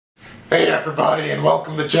Hey everybody, and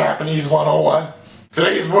welcome to Japanese 101.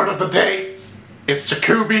 Today's word of the day is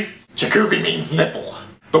chikubi. Chikubi means nipple.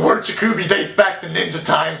 The word chikubi dates back to ninja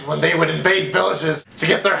times when they would invade villages to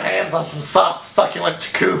get their hands on some soft, succulent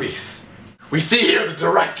chikubis. We see here the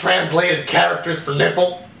direct translated characters for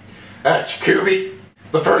nipple, chikubi.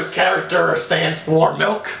 The first character stands for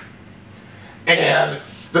milk, and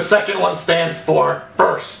the second one stands for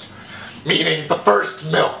first, meaning the first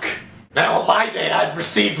milk. Now, in my day, I've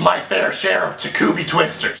received my fair share of chikubi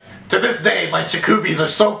twisters. To this day, my chikubis are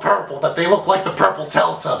so purple that they look like the purple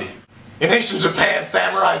Teletubby. In ancient Japan,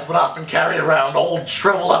 samurais would often carry around old,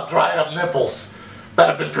 shriveled up, dried up nipples that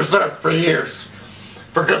have been preserved for years,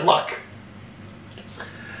 for good luck.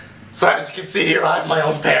 So as you can see here, I have my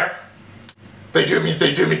own pair. They do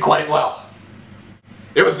me quite well.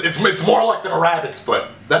 It's more like than a rabbit's foot.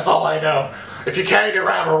 That's all I know. If you carried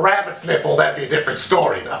around a rabbit's nipple, that'd be a different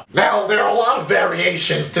story, though. Now, there are a lot of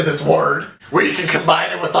variations to this word, where you can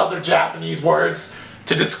combine it with other Japanese words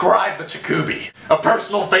to describe the chikubi. A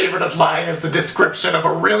personal favorite of mine is the description of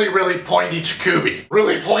a really pointy chikubi.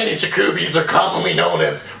 Really pointy chikubis are commonly known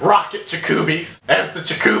as rocket chikubis, as the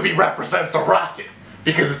chikubi represents a rocket,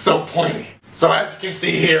 because it's so pointy. So as you can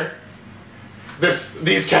see here,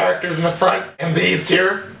 these characters in the front and these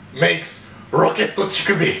here makes rocket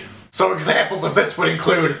chikubi. So examples of this would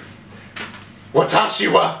include Watashi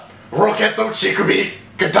wa roketo chikubi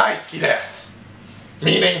ga daisuki desu,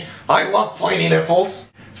 meaning I love pointy nipples.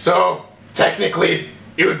 So technically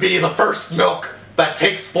it would be the first milk that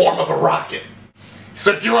takes form of a rocket.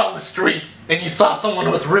 So if you were on the street and you saw someone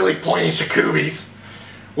with really pointy chikubis,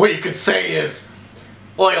 what you could say is,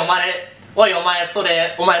 "Oi omae,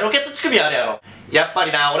 sore, omae rocket chikubi aru yaro.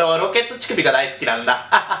 Yappari na, ore wa rocket chikubi ga daisuki nanda."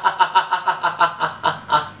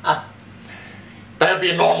 That'd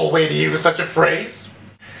be a normal way to use such a phrase.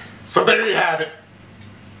 So there you have it.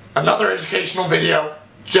 Another educational video,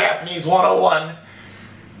 Japanese 101.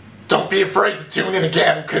 Don't be afraid to tune in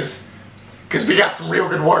again, because we got some real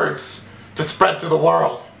good words to spread to the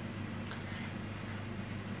world.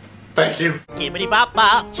 Thank you. Skibbity bop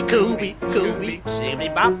bop, chikubi, chikubi,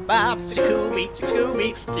 skibbity bop bop, chikubi,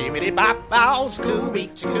 chikubi, skibbity bop bop, chikubi,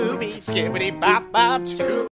 chikubi, skibbity bop bop, chikubi.